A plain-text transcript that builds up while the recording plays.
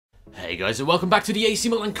Hey guys, and welcome back to the AC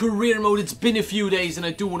Milan career mode. It's been a few days and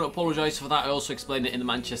I do want to apologise for that. I also explained it in the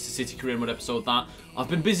Manchester City career mode episode that I've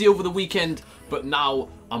been busy over the weekend, but now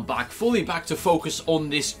I'm fully back to focus on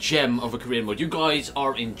this gem of a career mode. You guys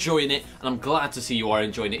are enjoying it and I'm glad to see you are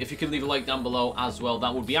enjoying it. If you can leave a like down below as well,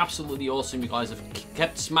 that would be absolutely awesome. You guys have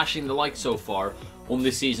kept smashing the like so far on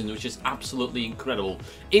this season, which is absolutely incredible.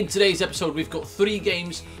 In today's episode we've got 3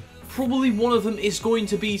 games. Probably one of them is going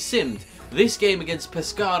to be simmed. This game against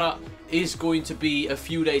Pescara is going to be a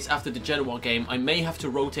few days after the Genoa game. I may have to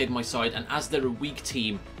rotate my side, and as they're a weak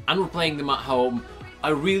team and we're playing them at home,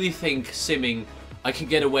 I really think simming, I can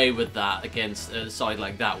get away with that against a side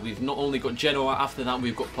like that. We've not only got Genoa, after that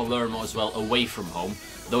we've got Palermo as well away from home.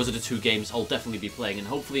 Those are the 2 games I'll definitely be playing, and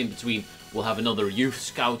hopefully in between we'll have another Youth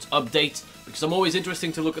Scout update, because I'm always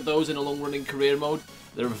interested to look at those in a long-running career mode.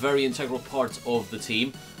 They're a very integral part of the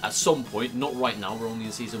team at some point, not right now, we're only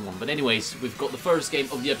in Season 1. But anyways, we've got the first game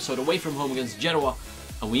of the episode away from home against Genoa,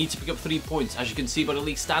 and we need to pick up 3 points. As you can see by the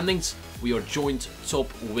league standings, we are joint top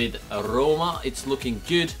with Roma. It's looking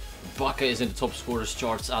good. Bacca is in the top scorers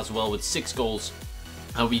charts as well with 6 goals.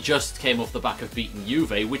 And we just came off the back of beating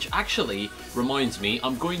Juve, which actually reminds me,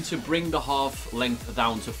 I'm going to bring the half length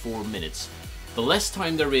down to 4 minutes. The less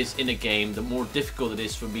time there is in a game, the more difficult it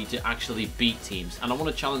is for me to actually beat teams. And I want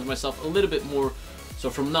to challenge myself a little bit more. So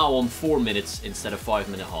from now on, 4 minutes instead of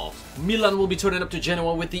 5-minute halves. Milan will be turning up to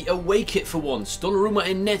Genoa with the away kit for once. Donnarumma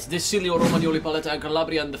in net, De Silio, Romagnoli, Paletta and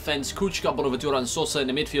Calabria in defence, Kuchka, Bonaventura and Sosa in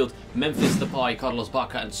the midfield, Memphis, Depay, Carlos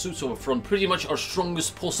Bacca and Suso up front. Pretty much our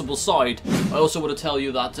strongest possible side. I also want to tell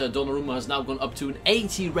you that Donnarumma has now gone up to an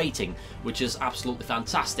 80 rating, which is absolutely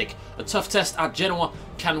fantastic. A tough test at Genoa.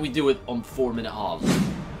 Can we do it on 4-minute halves?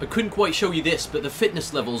 I couldn't quite show you this, but the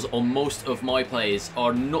fitness levels on most of my players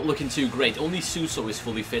are not looking too great. Only Suso is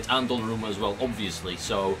fully fit, and Donnarumma as well, obviously.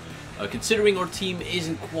 So, considering our team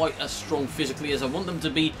isn't quite as strong physically as I want them to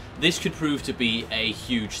be, this could prove to be a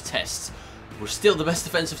huge test. We're still the best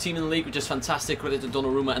defensive team in the league, which is fantastic. Credit to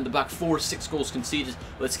Donnarumma and the back 4, 6 goals conceded.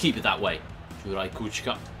 Let's keep it that way. Juraj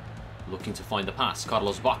Kuchka looking to find the pass.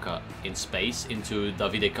 Carlos Bacca in space into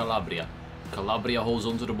Davide Calabria. Calabria holds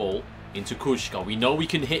onto the ball. Into Kuchka. We know we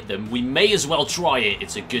can hit them. We may as well try it.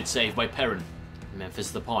 It's a good save by Perrin.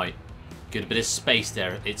 Memphis Depay. Good bit of space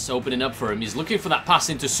there. It's opening up for him. He's looking for that pass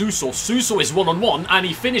into Suso. Suso is one-on-one and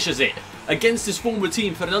he finishes it. Against his former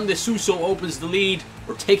team, Fernandez Suso opens the lead,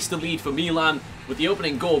 or takes the lead for Milan with the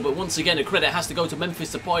opening goal. But once again, a credit has to go to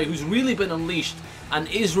Memphis Depay, who's really been unleashed and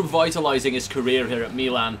is revitalising his career here at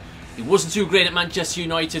Milan. He wasn't too great at Manchester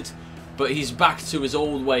United, but he's back to his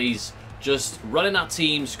old ways. Just running at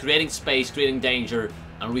teams, creating space, creating danger,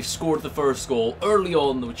 and we've scored the first goal early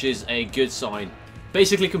on, which is a good sign.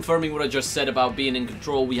 Basically confirming what I just said about being in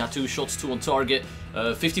control. We had 2 shots, 2 on target,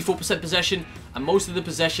 54% possession, and most of the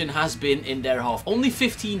possession has been in their half. Only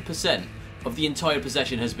 15% of the entire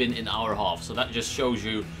possession has been in our half, so that just shows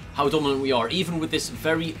you how dominant we are. Even with this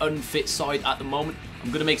very unfit side at the moment, I'm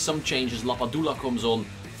going to make some changes. Lapadula comes on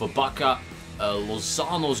for Bacca.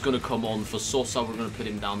 Lozano's going to come on for Sosa. We're going to put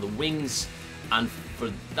him down the wings, and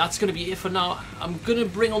that's going to be it for now. I'm going to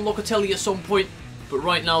bring on Locatelli at some point, but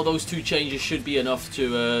right now those 2 changes should be enough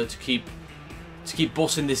to keep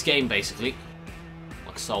bossing this game basically.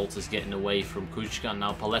 Salt is getting away from Kuchka.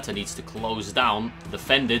 Now Paletta needs to close down.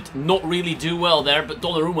 Defended, not really do well there, but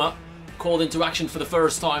Donnarumma called into action for the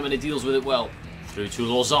first time and he deals with it well. Through to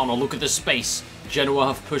Lozano. Look at the space. Genoa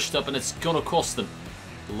have pushed up and it's going to cost them.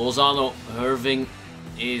 Lozano, Irving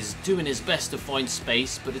is doing his best to find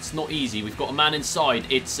space, but it's not easy. We've got a man inside.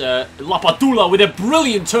 It's Lapadula with a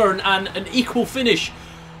brilliant turn and an equal finish.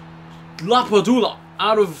 Lapadula,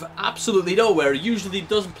 out of absolutely nowhere, usually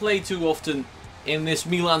doesn't play too often in this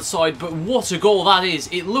Milan side, but what a goal that is.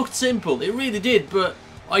 It looked simple, it really did, but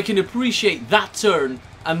I can appreciate that turn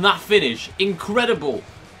and that finish. Incredible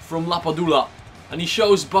from Lapadula, and he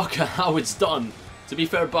shows Bacca how it's done. To be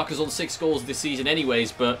fair, Bacca's on 6 goals this season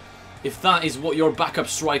anyways, but if that is what your backup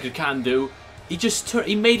striker can do,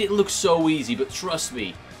 he made it look so easy, but trust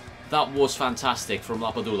me, that was fantastic from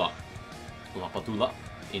Lapadula. Lapadula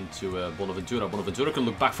into Bonaventura. Bonaventura can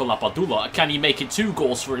look back for Lapadula. Can he make it 2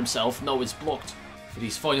 goals for himself? No, it's blocked. For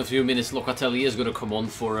these final few minutes, Locatelli is going to come on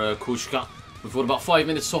for Kuchka. We've got about 5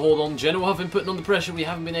 minutes to hold on. Genoa have been putting on the pressure. We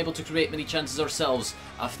haven't been able to create many chances ourselves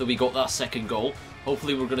after we got that second goal.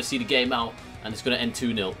 Hopefully we're going to see the game out and it's going to end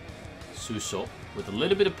 2-0. Suso, with a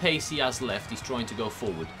little bit of pace he has left, he's trying to go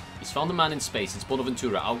forward. He's found a man in space. It's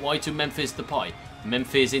Bonaventura out wide to Memphis Depay.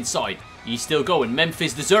 Memphis inside. He's still going.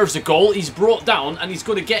 Memphis deserves a goal. He's brought down and he's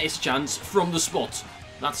going to get his chance from the spot.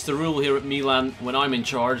 That's the rule here at Milan when I'm in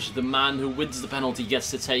charge. The man who wins the penalty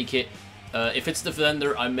gets to take it. If it's the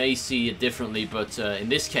defender, I may see it differently, but in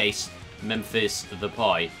this case, Memphis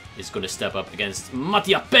Depay is going to step up against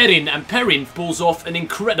Mattia Perin, and Perin pulls off an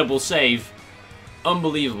incredible save.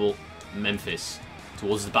 Unbelievable. Memphis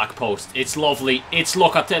towards the back post. It's lovely. It's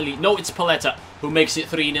Locatelli. No, it's Paletta who makes it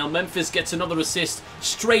 3-0. Memphis gets another assist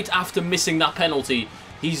straight after missing that penalty.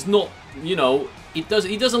 He's not, you know, he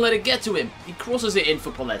doesn't let it get to him. He crosses it in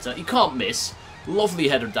for Paletta. He can't miss. Lovely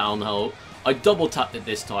header down low. I double tapped it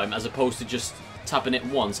this time as opposed to just tapping it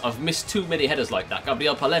once. I've missed too many headers like that.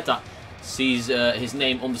 Gabriel Paletta sees his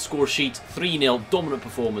name on the score sheet. 3-0, dominant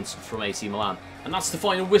performance from AC Milan. And that's the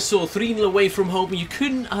final whistle. 3-0 away from home. You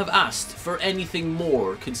couldn't have asked for anything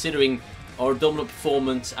more, considering our dominant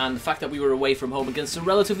performance and the fact that we were away from home against a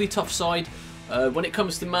relatively tough side. When it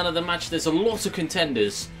comes to man of the match, there's a lot of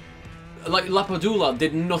contenders. Like Lapadula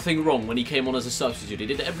did nothing wrong when he came on as a substitute. He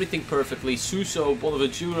did everything perfectly. Suso,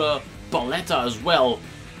 Bonaventura, Paletta as well.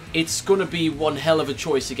 It's going to be one hell of a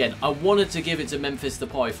choice again. I wanted to give it to Memphis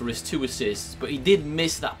Depay for his 2 assists, but he did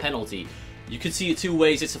miss that penalty. You could see it 2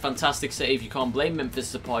 ways. It's a fantastic save. You can't blame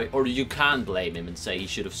Memphis Depay, or you can blame him and say he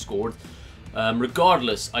should have scored.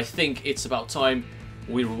 Regardless, I think it's about time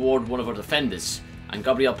we reward one of our defenders. And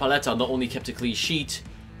Gabriel Paletta not only kept a clean sheet,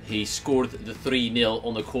 he scored the 3-0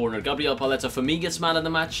 on the corner. Gabriel Paletta, for me, gets man of the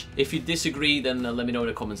match. If you disagree, then let me know in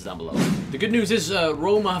the comments down below. The good news is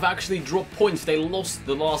Roma have actually dropped points. They lost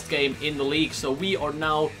the last game in the league, so we are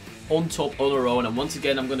now on top on our own. And once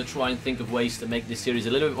again, I'm going to try and think of ways to make this series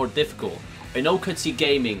a little bit more difficult. I know Kutsi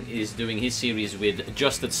Gaming is doing his series with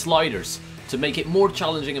adjusted sliders to make it more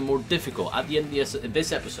challenging and more difficult. At the end of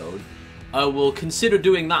this episode, I will consider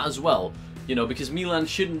doing that as well. You know, because Milan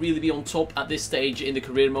shouldn't really be on top at this stage in the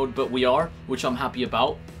career mode, but we are, which I'm happy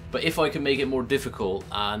about. But if I can make it more difficult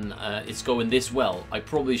and it's going this well, I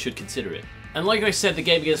probably should consider it. And like I said, the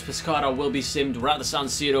game against Pescara will be simmed. We're at the San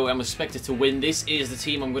Siro. I'm expected to win. This is the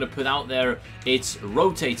team I'm going to put out there. It's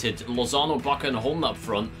rotated. Lozano, Bacca and Honda up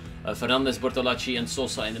front. Fernandez, Bertolacci and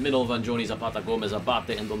Sosa in the middle. Vangioni, Zapata, Gomez,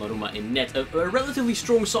 Abate and Donnarumma in net. A relatively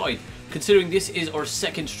strong side, considering this is our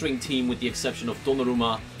second string team with the exception of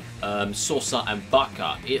Donnarumma, Sosa and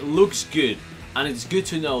Bacca. It looks good, and it's good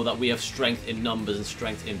to know that we have strength in numbers and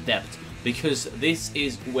strength in depth, because this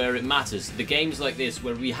is where it matters. The games like this,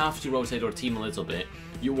 where we have to rotate our team a little bit,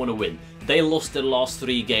 you want to win. They lost their last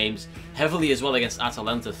 3 games, heavily as well against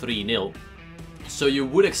Atalanta 3-0, so you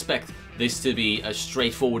would expect this to be a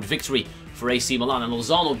straightforward victory for AC Milan, and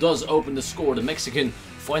Lozano does open the score. The Mexican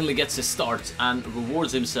finally gets his start and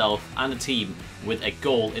rewards himself and the team with a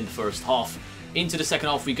goal in the first half. Into the second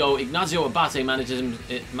half we go. Ignacio Abate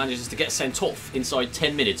manages to get sent off inside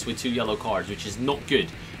 10 minutes with 2 yellow cards, which is not good.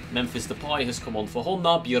 Memphis Depay has come on for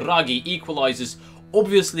Honda. Biraghi equalises.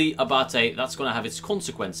 Obviously, Abate, that's going to have its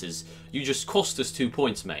consequences. You just cost us 2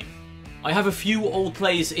 points, mate. I have a few old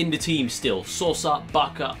players in the team still. Sosa,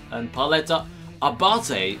 Bacca and Paletta.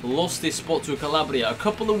 Abate lost his spot to Calabria a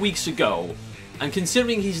couple of weeks ago. And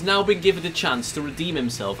considering he's now been given the chance to redeem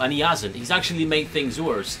himself, and he hasn't, he's actually made things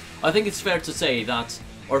worse, I think it's fair to say that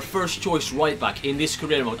our first choice right back in this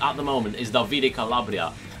career mode at the moment is Davide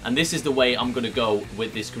Calabria. And this is the way I'm going to go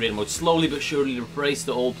with this career mode. Slowly but surely replace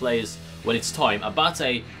the old players when it's time.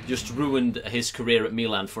 Abate just ruined his career at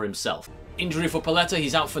Milan for himself. Injury for Paletta,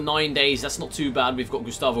 he's out for 9 days. That's not too bad. We've got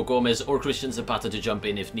Gustavo Gomez or Christian Zapata to jump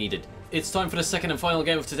in if needed. It's time for the second and final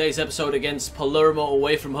game of today's episode against Palermo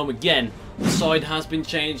away from home again. The side has been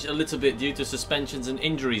changed a little bit due to suspensions and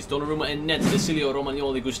injuries. Donnarumma in net, Desilio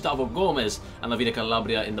Romagnoli, Gustavo Gomez and Davide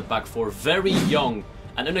Calabria in the back four. Very young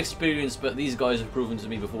and inexperienced, but these guys have proven to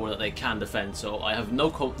me before that they can defend, so I have no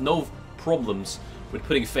problems with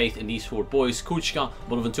putting faith in these 4 boys. Kuchka,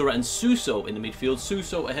 Bonaventura and Suso in the midfield.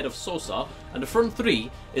 Suso ahead of Sosa. And the front 3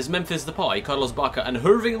 is Memphis Depay, Carlos Bacca and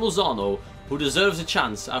Hirving Lozano, who deserves a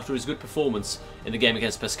chance after his good performance in the game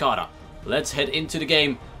against Pescara. Let's head into the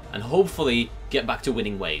game and hopefully get back to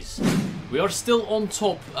winning ways. We are still on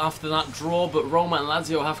top after that draw, but Roma and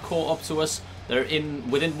Lazio have caught up to us. They're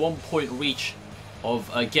within 1 point reach of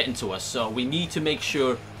getting to us, so we need to make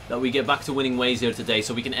sure that we get back to winning ways here today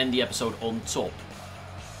so we can end the episode on top.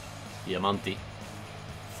 Diamanti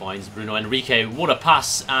finds Bruno Enrique. What a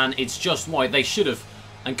pass, and it's just wide. They should have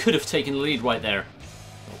and could have taken the lead right there.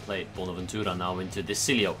 Well played. Bonaventura now into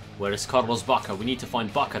Desilio. Where is Carlos Bacca? We need to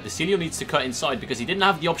find Bacca. Desilio needs to cut inside because he didn't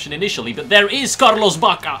have the option initially, but there is Carlos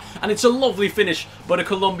Bacca, and it's a lovely finish by the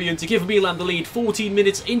Colombian to give Milan the lead. 14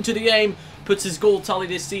 minutes into the game, puts his goal tally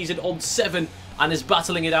this season on 7 and is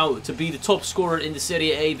battling it out to be the top scorer in the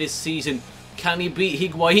Serie A this season. Can he beat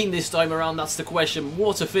Higuain this time around? That's the question.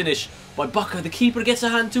 What a finish by Bacca. The keeper gets a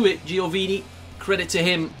hand to it. Giovini, credit to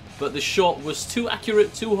him. but the shot was too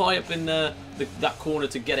accurate, too high up in that corner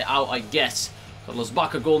to get it out, I guess. Carlos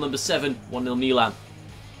Bacca, goal number 7, 1-0 Milan.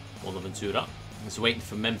 Bonaventura is waiting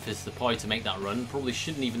for Memphis Depay to make that run. Probably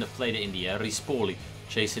shouldn't even have played it in the air. Rispoli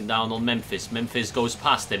chasing down on Memphis. Memphis goes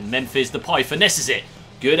past him. Memphis Depay finesses it.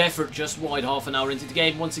 Good effort, just wide, half an hour into the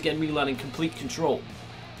game. Once again, Milan in complete control.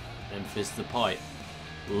 Memphis Depay.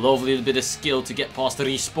 Lovely little bit of skill to get past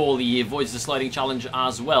Rispoli. He avoids the sliding challenge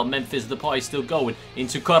as well. Memphis Depay still going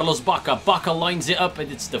into Carlos Bacca. Bacca lines it up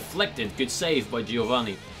and it's deflected. Good save by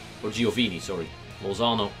Giovini, sorry.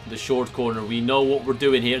 Lozano, the short corner. We know what we're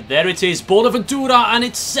doing here. There it is, Bonaventura, and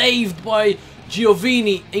it's saved by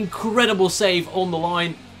Giovini. Incredible save on the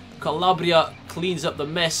line. Calabria cleans up the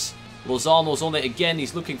mess. Lozano's on it again.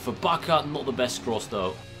 He's looking for Bacca. Not the best cross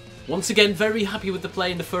though. Once again, very happy with the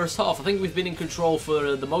play in the first half. I think we've been in control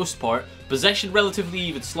for the most part. Possession relatively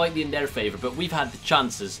even, slightly in their favour, but we've had the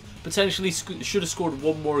chances. Potentially should have scored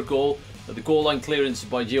one more goal. The goal line clearance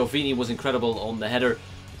by Giovini was incredible on the header.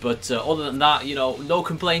 But other than that, you know, no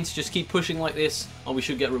complaints. Just keep pushing like this and we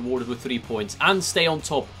should get rewarded with 3 points. And stay on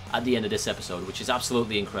top at the end of this episode, which is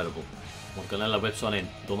absolutely incredible. Morganella whips on in.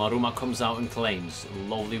 Donnarumma comes out and claims.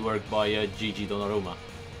 Lovely work by Gigi Donnarumma.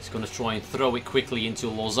 He's going to try and throw it quickly into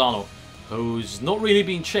Lozano, who's not really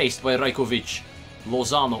being chased by Rajkovic.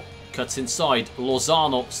 Lozano cuts inside.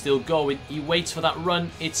 Lozano still going. He waits for that run.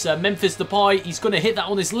 It's Memphis Depay. He's going to hit that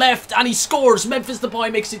on his left and he scores. Memphis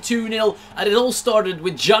Depay makes it 2-0. And it all started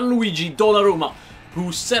with Gianluigi Donnarumma,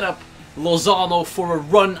 who set up Lozano for a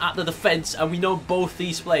run at the defence. And we know both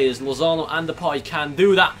these players, Lozano and Depay, can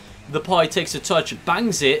do that. Depay takes a touch,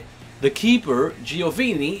 bangs it. The keeper,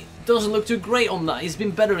 Giovini, doesn't look too great on that. He's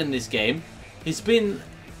been better in this game. He's been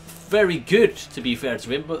very good, to be fair to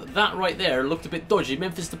him, but that right there looked a bit dodgy.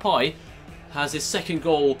 Memphis Depay has his 2nd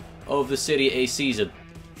goal of the Serie A season.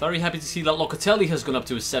 Very happy to see that Locatelli has gone up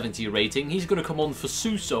to a 70 rating. He's going to come on for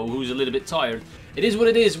Suso, who's a little bit tired. It is what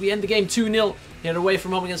it is. We end the game 2-0 here away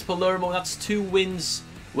from home against Palermo. That's 2 wins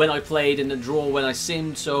when I played and a draw when I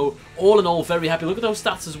simmed. So all in all, very happy. Look at those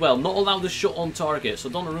stats as well. Not allowed a shot on target. So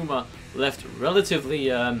Donnarumma left relatively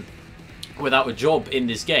without a job in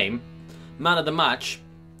this game. Man of the match.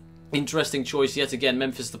 Interesting choice yet again.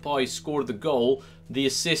 Memphis Depay scored the goal. The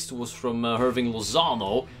assist was from Hirving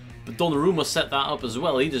Lozano. But Donnarumma set that up as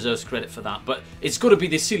well. He deserves credit for that. But it's got to be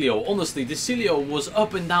Desilio. Honestly, Desilio was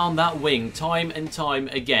up and down that wing time and time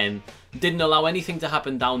again. Didn't allow anything to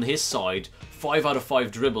happen down his side. 5 out of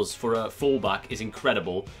 5 dribbles for a fullback is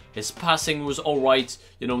incredible. His passing was alright,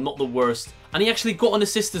 you know, not the worst. And he actually got an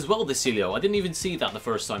assist as well, Desilio. I didn't even see that the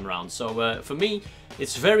first time around. So for me,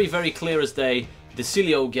 it's very, very clear as day.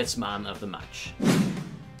 Desilio gets man of the match.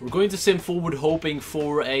 We're going to sim forward hoping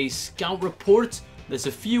for a scout report. There's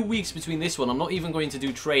a few weeks between this one. I'm not even going to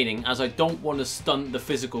do training as I don't want to stunt the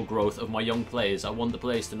physical growth of my young players. I want the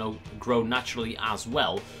players to grow naturally as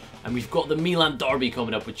well. And we've got the Milan derby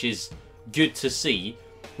coming up, which is good to see.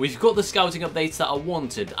 We've got the scouting updates that I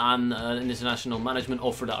wanted and an international management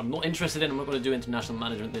offer that I'm not interested in. I'm not going to do international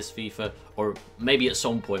management this FIFA, or maybe at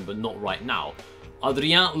some point, but not right now.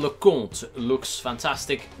 Adrien Lecomte looks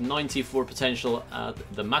fantastic. 94 potential at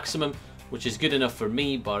the maximum, which is good enough for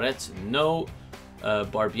me. Barrett, no.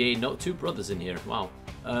 Barbier, no. 2 brothers in here. Wow.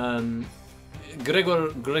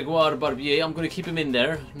 Gregoire Barbier, I'm going to keep him in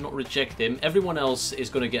there, not reject him. Everyone else is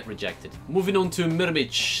going to get rejected. Moving on to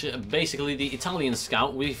Mirbic, basically the Italian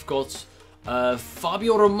scout. We've got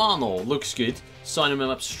Fabio Romano, looks good. Sign him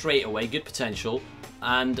up straight away, good potential.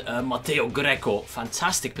 And Matteo Greco,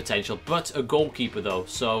 fantastic potential, but a goalkeeper though.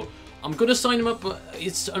 So I'm going to sign him up, but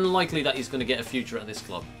it's unlikely that he's going to get a future at this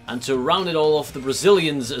club. And to round it all off, the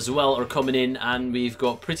Brazilians as well are coming in, and we've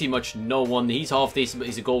got pretty much no one. He's half decent, but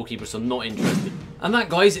he's a goalkeeper, so not interested. And that,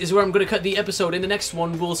 guys, is where I'm going to cut the episode. In the next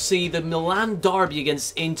one, we'll see the Milan derby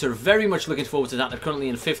against Inter. Very much looking forward to that. They're currently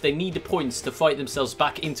in 5th. They need the points to fight themselves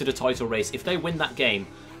back into the title race. If they win that game,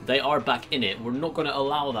 they are back in it. We're not going to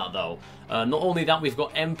allow that, though. Not only that, we've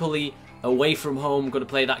got Empoli away from home, going to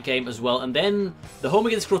play that game as well. And then the home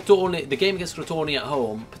against Crotone, the game against Crotone at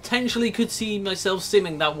home, potentially could see myself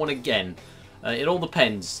simming that one again. It all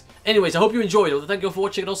depends. Anyways, I hope you enjoyed it. Thank you for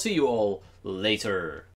watching, and I'll see you all later.